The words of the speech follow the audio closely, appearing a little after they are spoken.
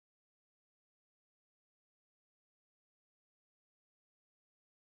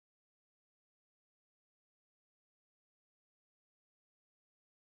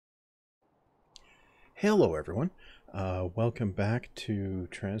Hello everyone, welcome back to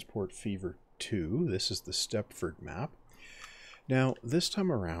Transport Fever 2. This is the Stepford map. Now this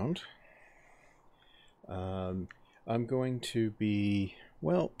time around I'm going to be,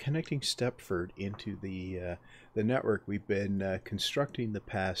 well, connecting Stepford into the network we've been constructing the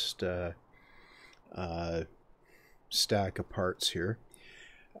past stack of parts here,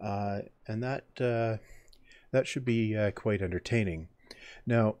 and that should be quite entertaining.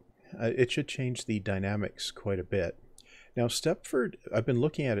 Now it should change the dynamics quite a bit. Now Stepford, I've been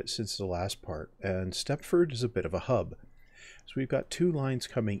looking at it since the last part, and Stepford is a bit of a hub. So we've got two lines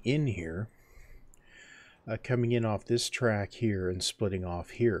coming in here, coming in off this track here and splitting off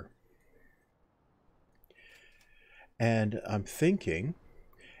here. And I'm thinking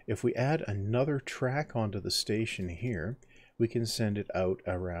if we add another track onto the station here, we can send it out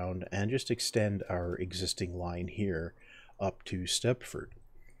around and just extend our existing line here up to Stepford.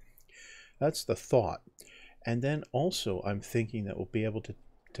 That's the thought. And then also I'm thinking that we'll be able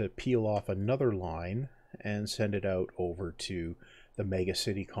to peel off another line and send it out over to the mega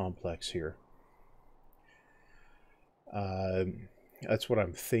city complex here. That's what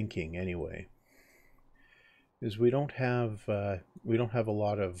I'm thinking anyway. Is we don't have a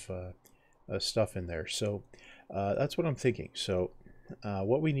lot of stuff in there, so that's what I'm thinking. So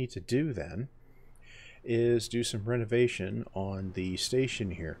what we need to do then is do some renovation on the station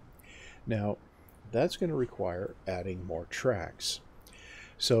here. Now, that's going to require adding more tracks.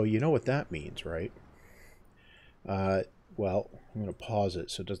 So you know what that means, right? Well, I'm going to pause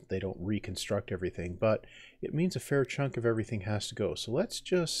it so they don't reconstruct everything, but it means a fair chunk of everything has to go. So let's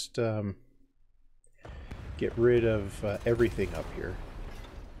just get rid of everything up here.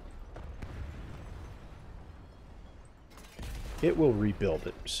 It will rebuild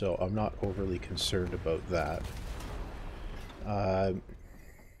it, so I'm not overly concerned about that.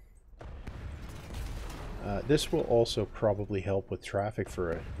 This will also probably help with traffic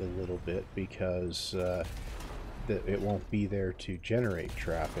for a little bit, because it won't be there to generate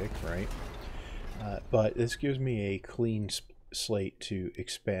traffic, right? But this gives me a clean slate to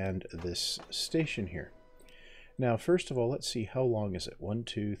expand this station here. Now, first of all, let's see, how long is it? 1,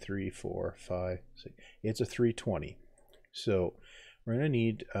 2, 3, 4, 5, 6. It's a 320. So we're going to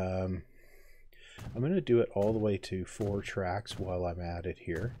need, I'm going to do it all the way to 4 tracks while I'm at it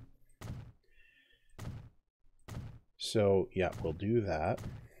here. So yeah, we'll do that.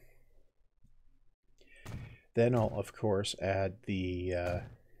 Then I'll of course add the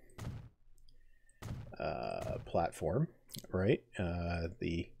platform, right?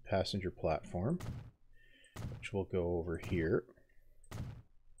 The passenger platform, which will go over here,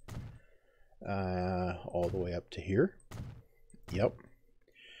 all the way up to here. Yep.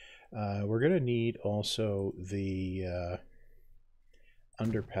 We're going to need also the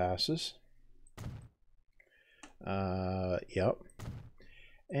underpasses. Yep.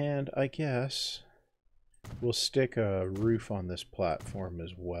 And I guess we'll stick a roof on this platform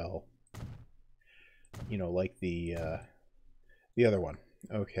as well. You know, like the other one.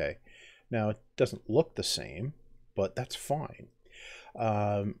 Okay. Now, it doesn't look the same, but that's fine.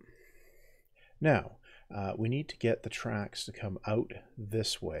 Now, we need to get the tracks to come out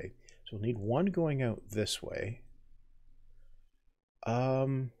this way. So we'll need one going out this way.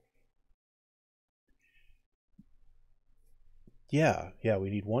 Yeah, we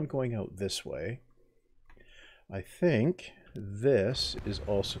need one going out this way. I think this is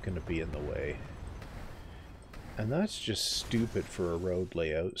also going to be in the way. And that's just stupid for a road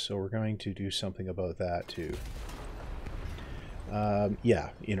layout, so we're going to do something about that too.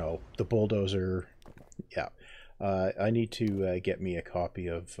 Yeah, you know, the bulldozer, yeah. I need to get me a copy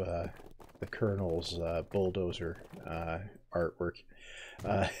of the Colonel's bulldozer artwork.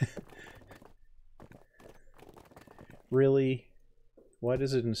 Really? Why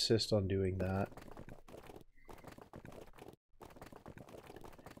does it insist on doing that?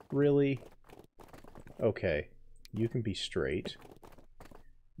 Really? Okay, you can be straight.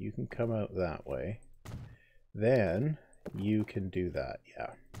 You can come out that way. Then you can do that,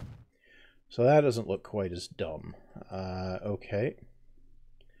 yeah. So that doesn't look quite as dumb. Okay.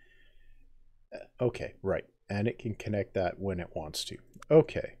 Okay, right. And it can connect that when it wants to.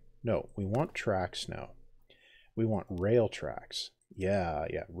 Okay, no, we want tracks now. We want rail tracks. Yeah,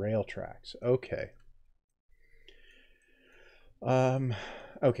 rail tracks. Okay.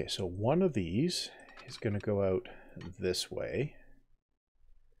 Okay, so one of these is going to go out this way.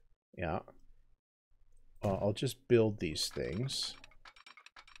 Yeah. I'll just build these things.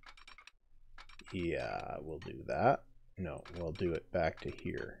 Yeah, we'll do that. No, we'll do it back to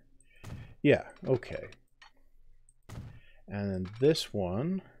here. Yeah, okay. And then this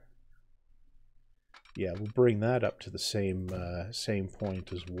one Yeah, we'll bring that up to the same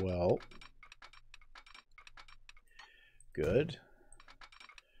point as well. Good.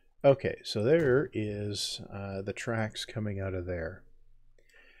 Okay, so there is the tracks coming out of there.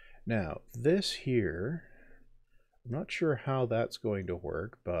 Now, this here, I'm not sure how that's going to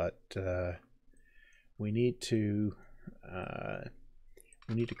work, but we need to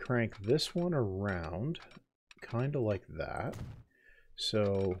crank this one around, kind of like that.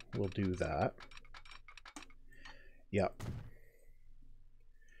 So we'll do that. Yep.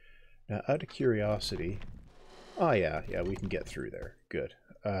 Now, out of curiosity, oh yeah, we can get through there. Good.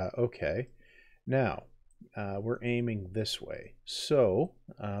 Okay. Now, we're aiming this way. So,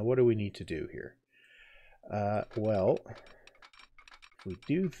 what do we need to do here? Well, if we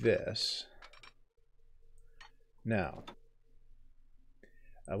do this, now,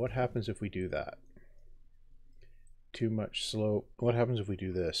 what happens if we do that? Too much slope. What happens if we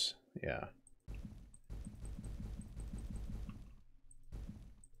do this? Yeah.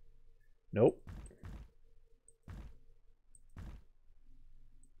 Nope.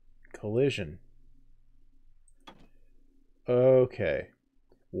 Collision. Okay.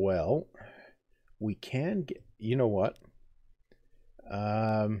 Well, we can get... You know what?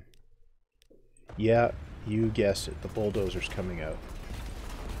 Yeah, you guessed it. The bulldozer's coming out.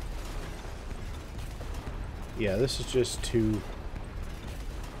 Yeah, this is just too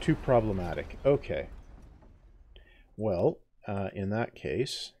problematic. Okay. Well, in that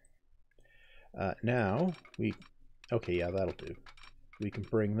case, now we... Okay, yeah, that'll do. We can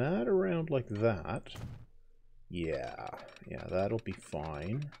bring that around like that. Yeah, that'll be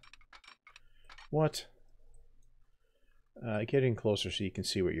fine. What? Get in closer so you can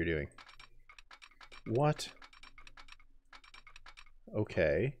see what you're doing. What?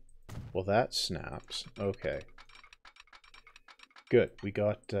 Okay. Well, that snaps. Okay. Good. We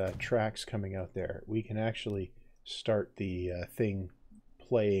got tracks coming out there. We can actually start the thing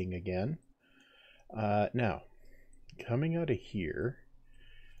playing again. Now, coming out of here...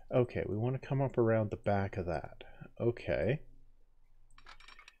 Okay, we want to come up around the back of that. Okay.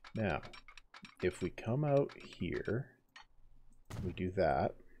 Now, if we come out here, we do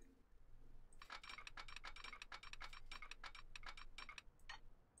that.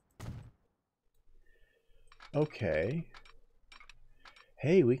 Okay.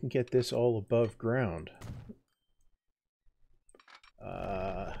 Hey, we can get this all above ground.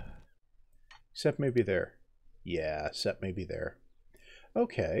 Except maybe there. Yeah, except maybe there.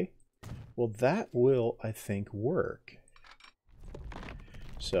 Okay. Well, that will, I think, work.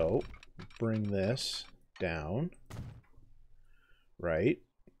 So, bring this down. Right.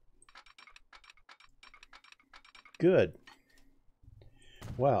 Good.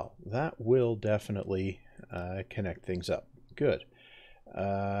 Well, that will definitely connect things up. Good.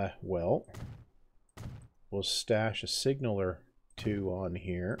 Well, we'll stash a signaler 2 on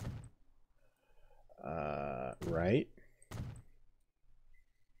here. Right.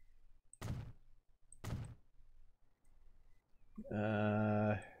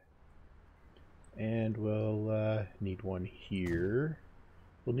 And we'll need one here.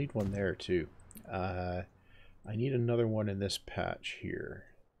 We'll need one there too. I need another one in this patch here.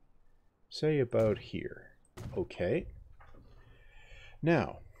 Say about here. Okay.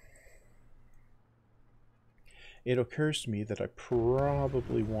 Now, it occurs to me that I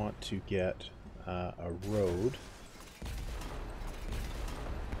probably want to get a road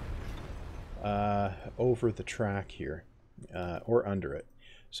over the track here, or under it.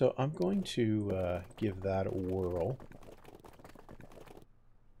 So I'm going to give that a whirl.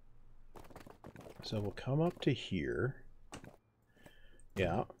 So we'll come up to here.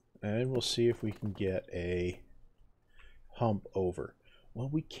 Yeah, and we'll see if we can get a hump over. Well,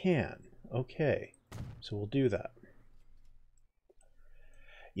 we can. Okay, so we'll do that.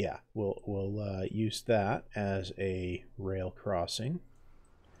 Yeah, we'll use that as a rail crossing.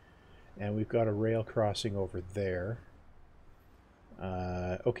 And we've got a rail crossing over there.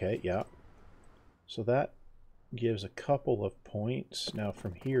 Okay, yeah. So that gives a couple of points. Now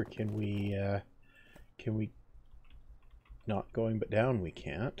from here, can we not going but down? We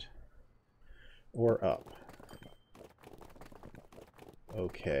can't. Or up.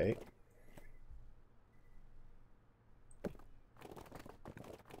 Okay.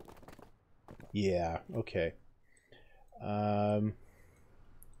 Yeah, okay.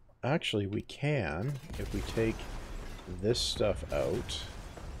 Actually, we can, if we take this stuff out.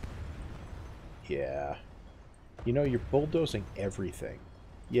 Yeah. You know, you're bulldozing everything.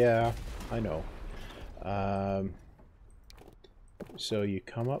 Yeah, I know. So you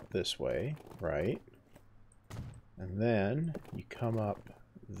come up this way, right? And then you come up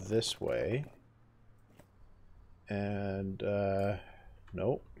this way. And,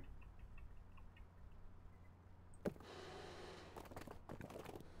 nope.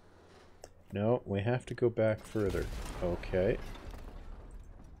 No, we have to go back further. Okay.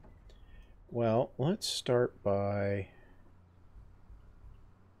 Well, let's start by...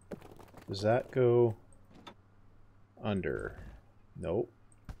 Does that go under? Nope.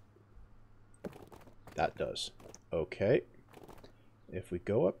 That does. Okay. If we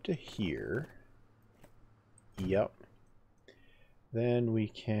go up to here... Yep. Then we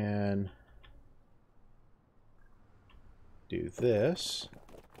can do this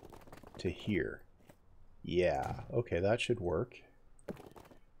to here. Yeah, okay, that should work.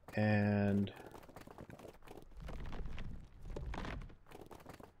 And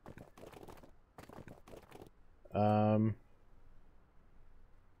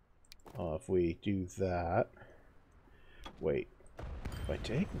if we do that, wait, if I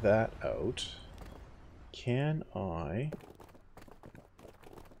take that out, can I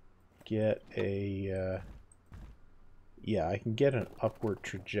get a, yeah, I can get an upward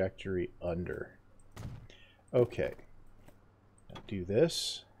trajectory under. Okay, now do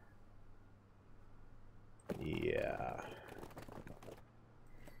this. Yeah.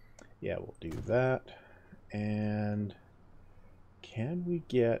 Yeah, we'll do that. And can we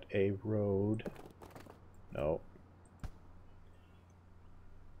get a road? No.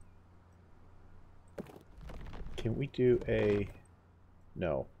 Can we do a...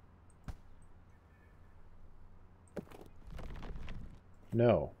 No.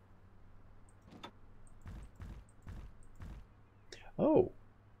 No. Oh,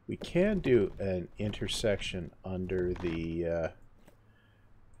 we can do an intersection under the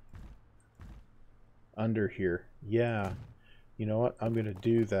under here. Yeah. You know what? I'm going to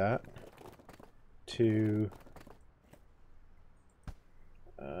do that to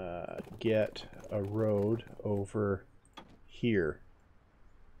get a road over here.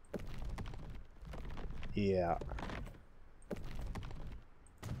 Yeah.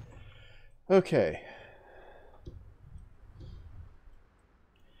 Okay.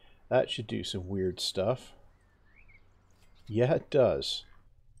 That should do some weird stuff. Yeah, it does.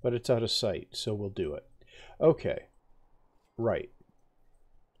 But it's out of sight, so we'll do it. Okay. Right.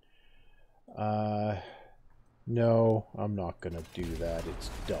 No, I'm not gonna do that. It's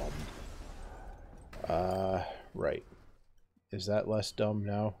dumb. Right. Is that less dumb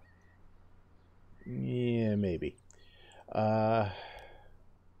now? Yeah, maybe. We'll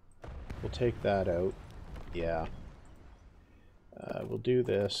take that out. Yeah. We'll do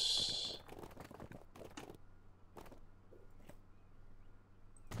this.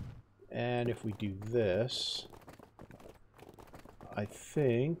 And if we do this, I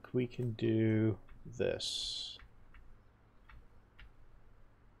think we can do this.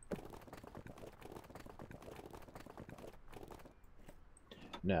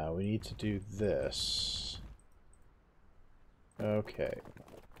 Now we need to do this. Okay.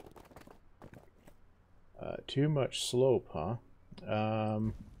 Too much slope, huh?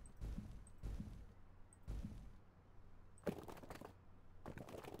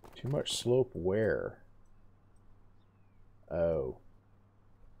 Too much slope where? Oh.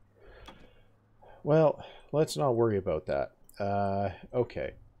 Well, let's not worry about that.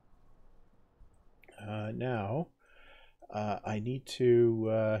 Okay. Now, I need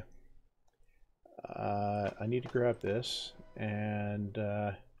to grab this and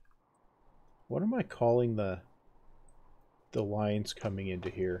what am I calling the lines coming into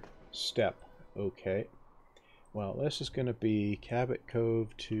here? Step. Okay. Well, this is going to be Cabot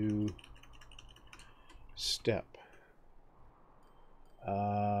Cove to Step.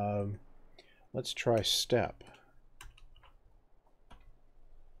 Let's try Step.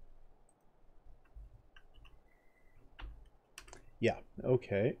 Yeah,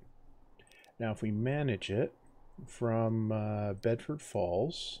 okay. Now if we manage it from Bedford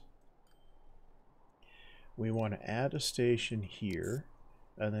Falls, we want to add a station here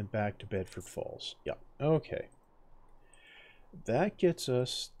and then back to Bedford Falls. Yeah, okay. That gets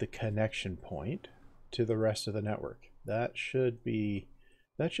us the connection point to the rest of the network. That should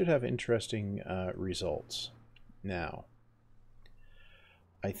have interesting results. Now,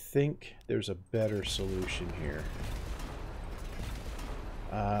 I think there's a better solution here.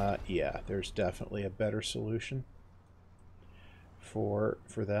 Yeah, there's definitely a better solution for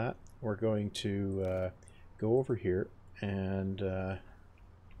that. We're going to go over here and we're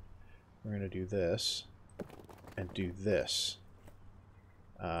going to do this and do this,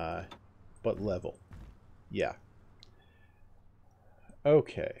 but level. Yeah.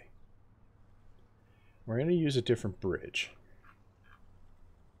 Okay. We're going to use a different bridge.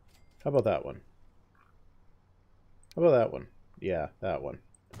 How about that one? How about that one? Yeah, that one.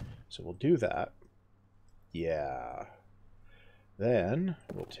 So we'll do that. Yeah. Then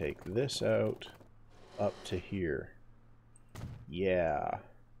we'll take this out up to here. Yeah.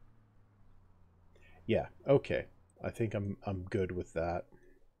 Yeah, okay. I think I'm good with that.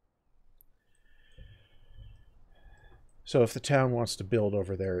 So if the town wants to build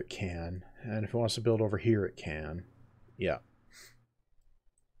over there, it can. And if it wants to build over here, it can. Yeah.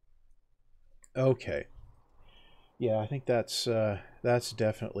 Okay. Yeah, I think that's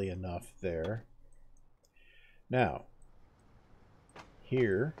definitely enough there. Now,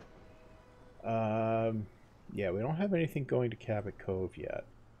 here, yeah, we don't have anything going to Cabot Cove yet.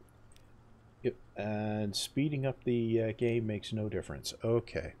 Yep, and speeding up the game makes no difference.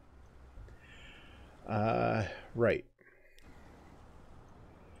 Okay. Right.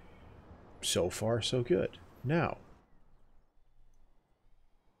 So far, so good. Now,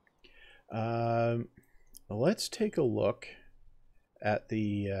 let's take a look at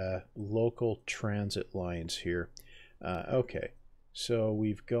the local transit lines here. Okay, so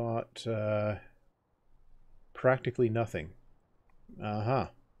we've got practically nothing. Uh-huh.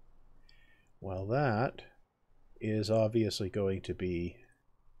 Well, that is obviously going to be...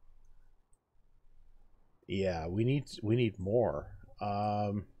 Yeah, we need more.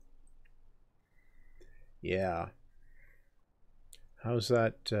 Yeah. How's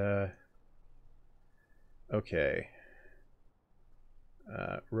that? Okay.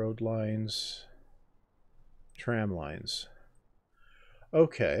 Road lines, tram lines.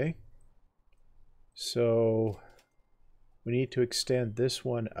 Okay. So we need to extend this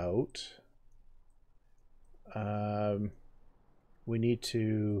one out. We need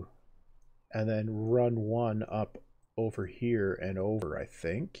to, and then run one up over here and over, I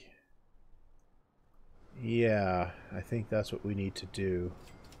think. Yeah, I think that's what we need to do.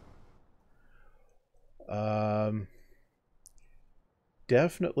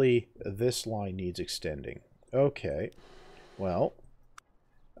 Definitely this line needs extending. Okay, well,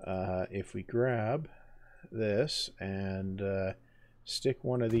 if we grab this and stick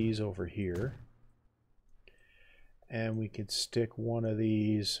one of these over here, and we could stick one of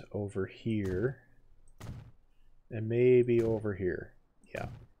these over here, and maybe over here. Yeah.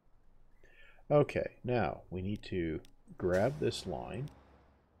 Okay, now we need to grab this line.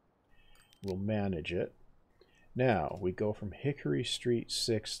 We'll manage it. Now we go from Hickory Street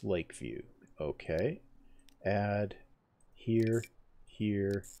 6 Lakeview. Okay. Add here,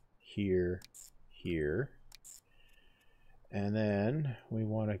 here, here, here. And then we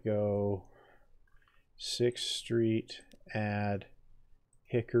want to go 6th Street, add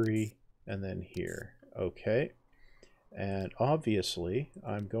Hickory, and then here. Okay. And obviously,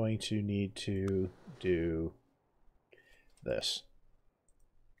 I'm going to need to do this.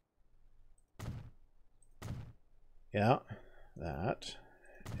 Yeah, that.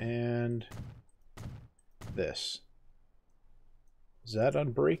 And this. Does that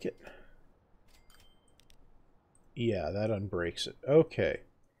unbreak it? Yeah, that unbreaks it. Okay.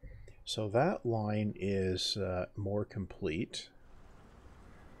 So that line is more complete.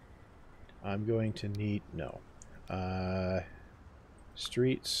 I'm going to need... No.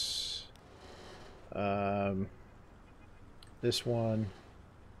 Streets. This one.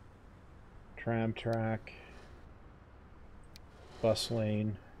 Tram track. Bus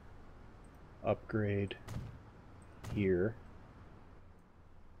lane. Upgrade. Here.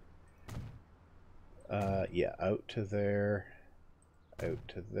 Yeah, out to there. Out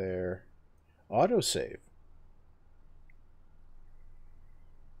to there. Autosave.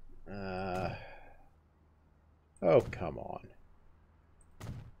 Oh, come on.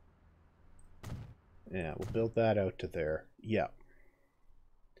 Yeah, we'll build that out to there. Yeah.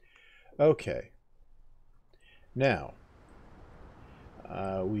 Okay. Now,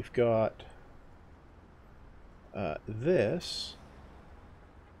 we've got this.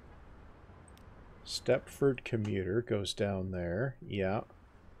 Stepford commuter goes down there. Yeah.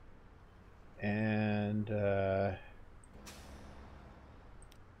 And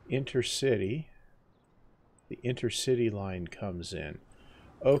intercity. The intercity line comes in.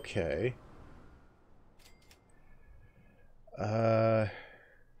 Okay.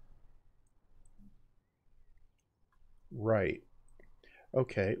 Right.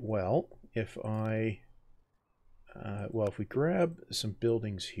 Okay, well, if we grab some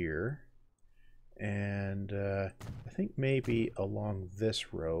buildings here, and I think maybe along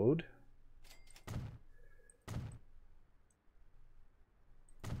this road.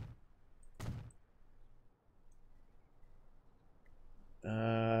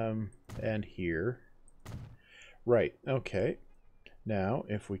 And here. Right, okay. Now,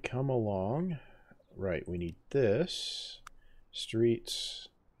 if we come along Right, we need this. Streets,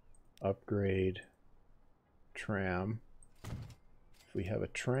 upgrade, tram. If we have a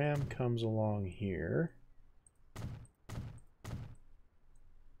tram comes along here.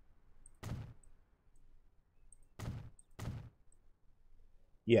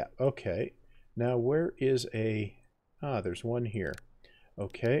 Yeah, okay. Now where is a... Ah, there's one here.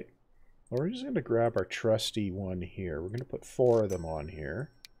 Okay. Well, we're just going to grab our trusty one here. We're going to put 4 of them on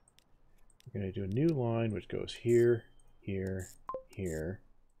here. We're going to do a new line which goes here, here, here,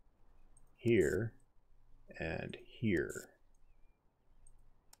 here, and here.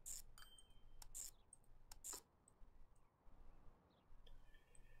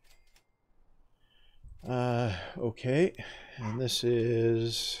 Okay, and this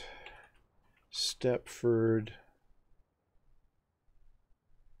is Stepford.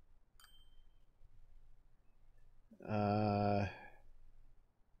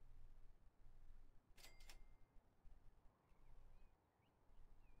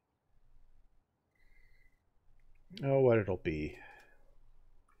 Oh, what it'll be.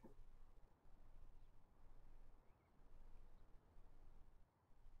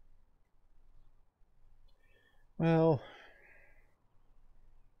 Well,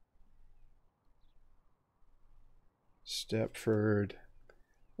 Stepford.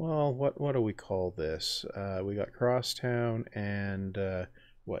 Well, what do we call this? We got Crosstown and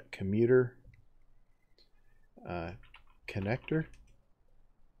what, commuter? Connector?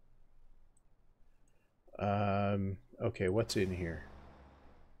 Okay, what's in here?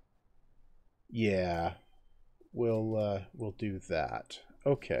 Yeah, we'll do that.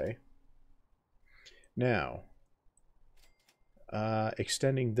 Okay. Now,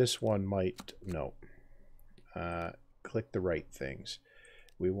 extending this one might... No. Click the right things.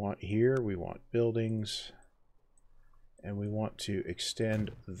 We want here, we want buildings, and we want to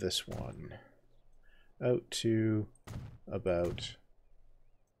extend this one out to about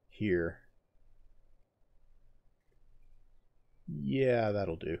here. Yeah,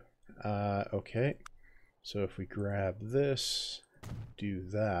 that'll do. Okay, so if we grab this, do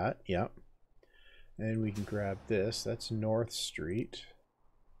that, yep. And we can grab this, that's North Street.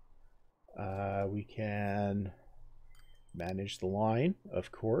 We can manage the line,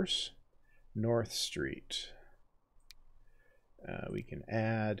 of course. North Street. We can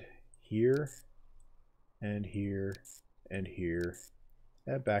add here, and here, and here,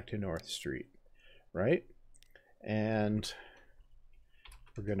 and back to North Street, right? And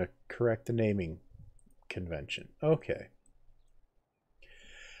we're going to correct the naming convention. Okay.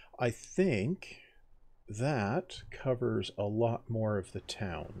 I think that covers a lot more of the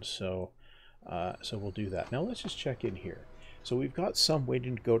town, so we'll do that. Now let's just check in here. So we've got some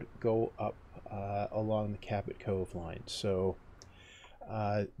waiting to go up along the Cabot Cove line. So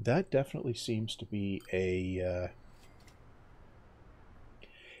that definitely seems to be a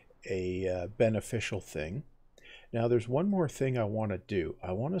beneficial thing. Now there's one more thing I want to do.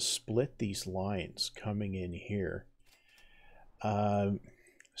 I want to split these lines coming in here.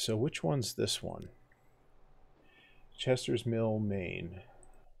 So which one's this one? Chester's Mill, Maine.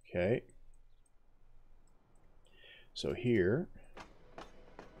 Okay. So here,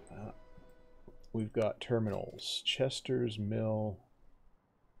 we've got terminals. Chester's Mill.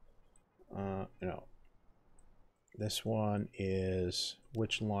 No. This one is,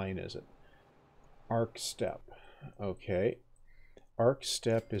 which line is it? Arc Step. Okay. Arc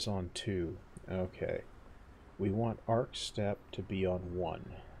Step is on 2. Okay. We want Arc Step to be on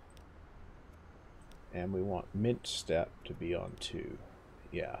 1. And we want Mint Step to be on 2.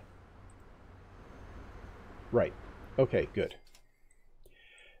 Yeah. Right. Okay, good.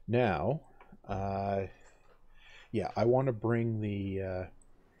 Now, yeah, I want to bring the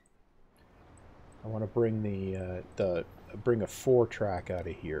bring a 4-track out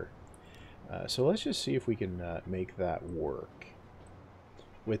of here. So let's just see if we can make that work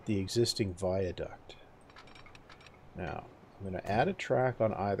with the existing viaduct. Now, I'm going to add a track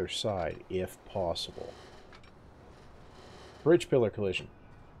on either side, if possible. Bridge pillar collision.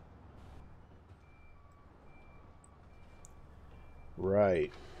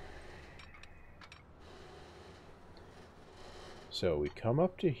 Right. So we come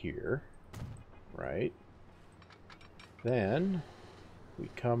up to here, right? Then we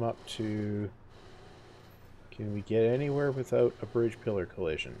come up to... Can we get anywhere without a bridge pillar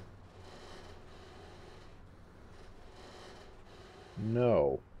collision?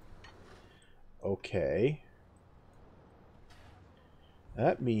 No. Okay.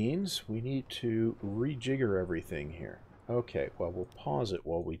 That means we need to rejigger everything here. Okay, well, we'll pause it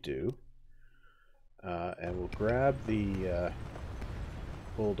while we do. And we'll grab the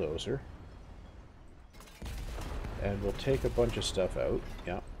bulldozer. And we'll take a bunch of stuff out.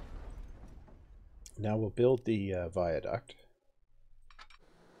 Yeah. Now we'll build the viaduct.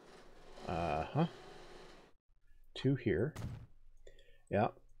 Uh-huh. 2 here. Yeah.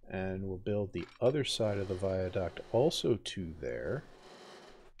 And we'll build the other side of the viaduct also 2 there.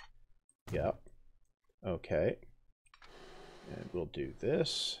 Yep. Okay. And we'll do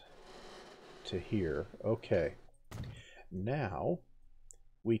this to here. Okay. Now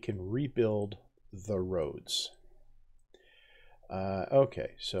we can rebuild the roads.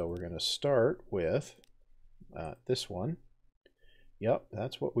 Okay, so we're going to start with this one. Yep,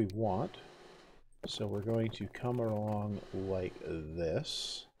 that's what we want. So we're going to come along like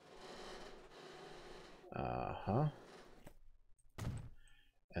this. Uh-huh.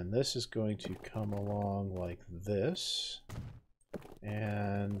 And this is going to come along like this.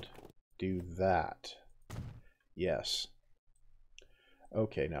 And do that. Yes.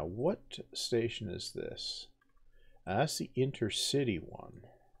 Okay, now what station is this? That's the intercity one.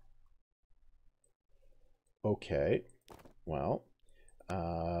 Okay, well,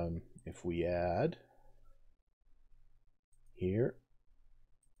 if we add here,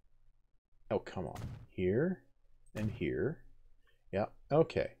 oh, come on, here and here, yeah,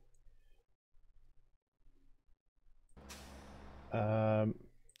 okay.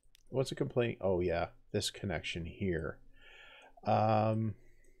 What's it complaining? Oh, yeah, this connection here.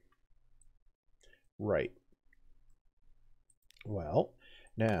 Right. Well,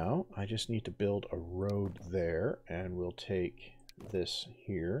 now I just need to build a road there, and we'll take this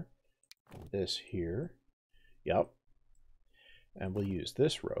here, yep, and we'll use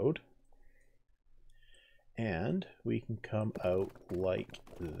this road, and we can come out like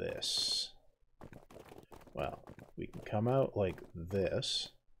this. Well, we can come out like this,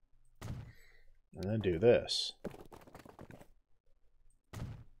 and then do this.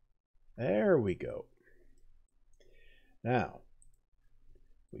 There we go. Now,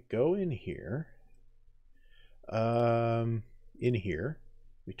 we go in here,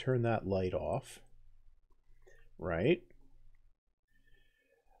 we turn that light off, right?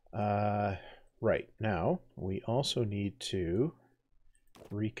 Right, now we also need to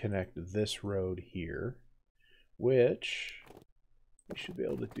reconnect this road here, which we should be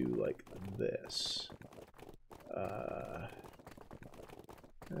able to do like this.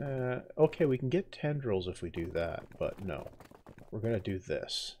 Okay, we can get tendrils if we do that, but no. We're going to do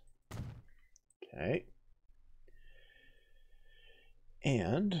this. Okay.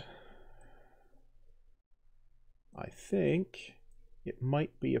 And I think it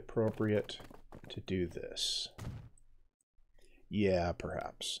might be appropriate to do this. Yeah,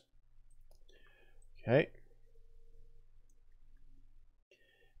 perhaps. Okay.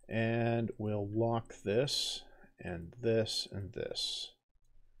 And we'll lock this and this and this.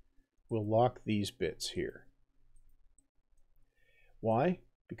 We'll lock these bits here. Why?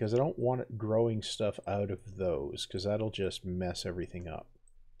 Because I don't want it growing stuff out of those, because that'll just mess everything up.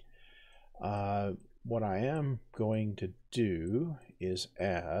 What I am going to do is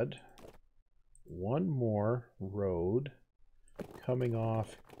add one more road coming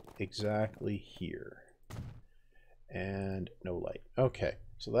off exactly here. And no light. Okay,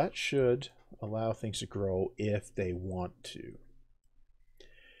 so that should allow things to grow if they want to.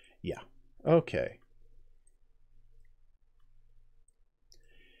 Yeah, okay.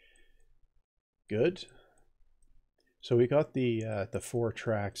 Good. So we got the 4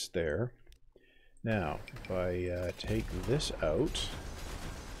 tracks there. Now, if I take this out,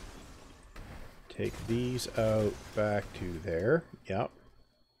 take these out back to there. Yep.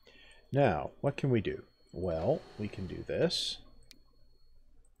 Now, what can we do? Well, we can do this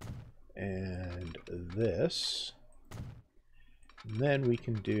and this. And then we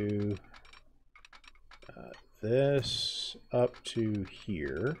can do this up to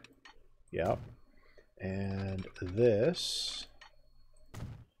here. Yep. And this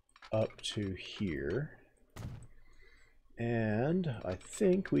up to here. And I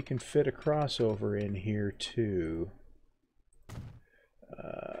think we can fit a crossover in here too.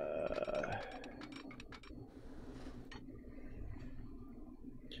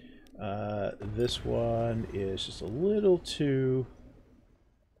 This one is just a little too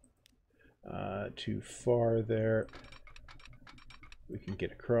far there. We can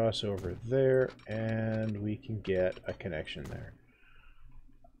get a crossover there, and we can get a connection there.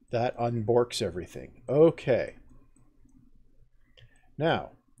 That unborks everything. Okay.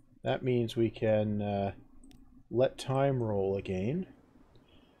 Now, that means we can let time roll again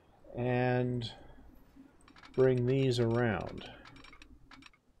and bring these around.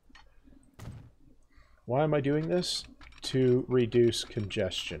 Why am I doing this? To reduce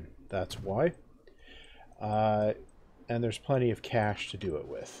congestion. That's why. and there's plenty of cash to do it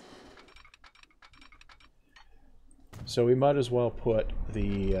with. So we might as well put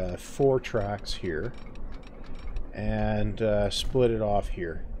the 4 tracks here and split it off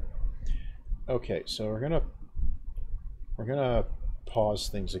here. Okay, so we're gonna pause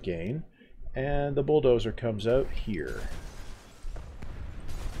things again, and the bulldozer comes out here.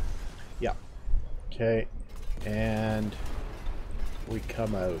 Yeah. Okay, and we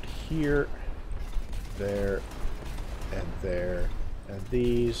come out here, there, and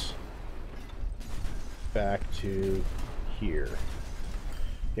these back to here.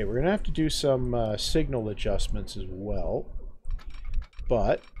 Okay, we're gonna have to do some signal adjustments as well,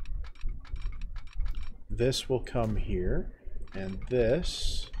 but this will come here, and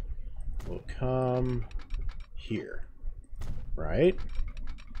this will come here, right?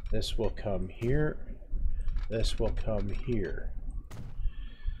 This will come here, this will come here.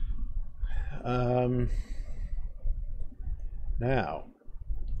 Now,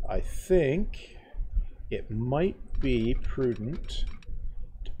 I think it might be prudent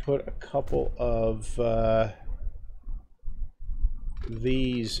to put a couple of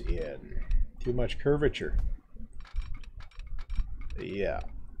these in. Too much curvature. Yeah,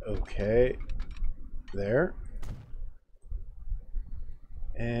 okay. There.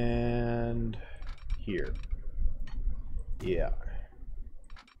 And here. Yeah.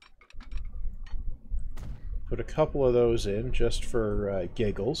 Put a couple of those in just for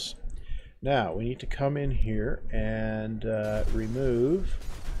giggles. Now we need to come in here and remove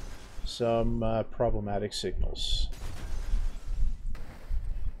some problematic signals.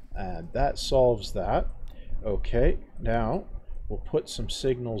 And that solves that. Okay, now we'll put some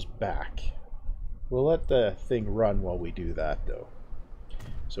signals back. We'll let the thing run while we do that though.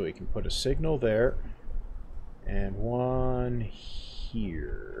 So we can put a signal there and one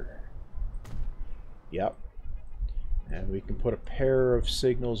here. Yep. And we can put a pair of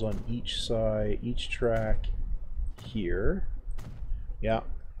signals on each side, each track here. Yeah.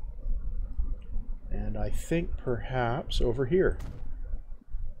 And I think perhaps over here.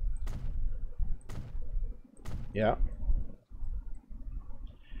 Yeah.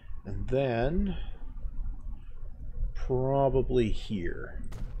 And then probably here.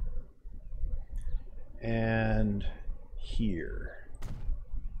 And here.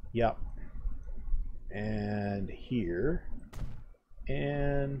 Yep. And here.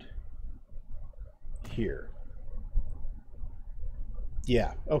 And here.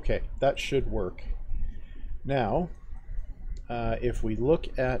 Yeah, okay, that should work. Now, if we look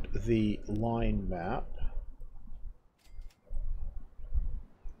at the line map,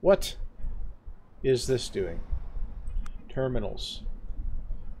 what is this doing? Terminals.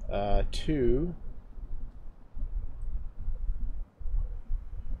 2.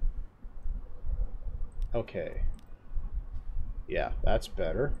 Okay. Yeah, that's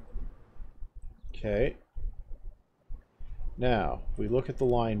better. Okay. Now, if we look at the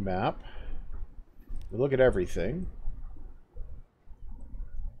line map, we look at everything.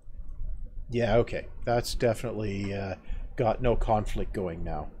 Yeah, okay. That's definitely got no conflict going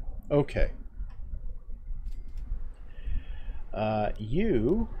now. Okay.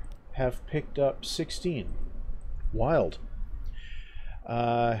 You have picked up 16. Wild.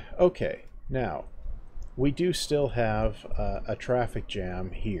 Okay, now, we do still have a traffic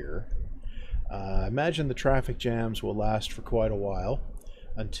jam here. Imagine the traffic jams will last for quite a while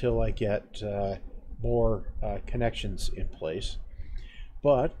until I get more connections in place.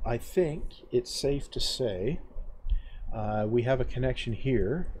 But I think it's safe to say we have a connection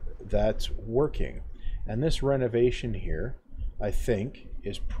here that's working. And this renovation here, I think,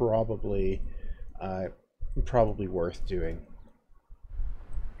 is probably worth doing.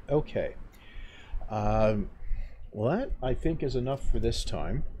 Okay. Well, that I think is enough for this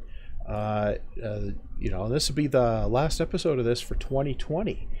time. You know, this will be the last episode of this for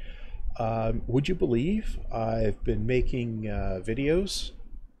 2020. Would you believe I've been making videos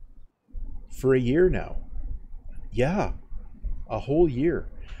for a year now? Yeah, a whole year.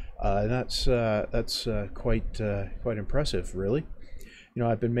 That's quite impressive, really. You know,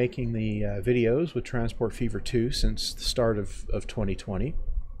 I've been making the videos with Transport Fever 2 since the start of 2020.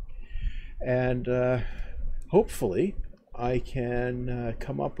 And hopefully I can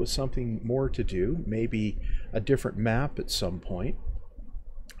come up with something more to do, maybe a different map at some point.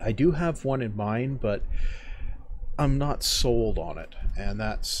 I do have one in mind, but I'm not sold on it, and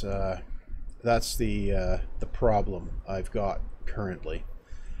that's the problem I've got currently.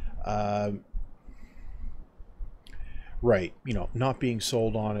 Right, you know, not being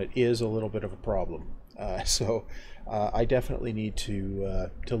sold on it is a little bit of a problem. So I definitely need to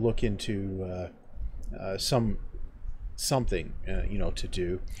look into some something, you know, to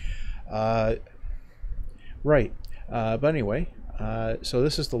do. Right. But anyway, so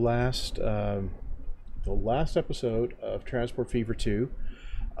this is the last episode of Transport Fever 2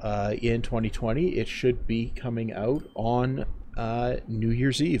 in 2020. It should be coming out on New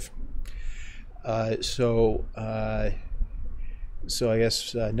Year's Eve. So I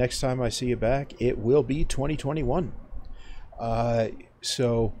guess next time I see you back, it will be 2021.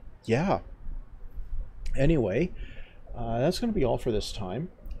 So yeah. Anyway, that's going to be all for this time.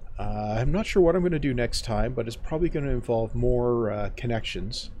 I'm not sure what I'm going to do next time, but it's probably going to involve more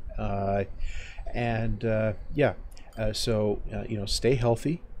connections. Yeah, so you know, stay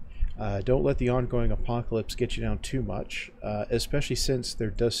healthy. Don't let the ongoing apocalypse get you down too much, especially since there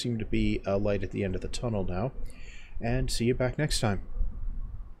does seem to be a light at the end of the tunnel now. And see you back next time.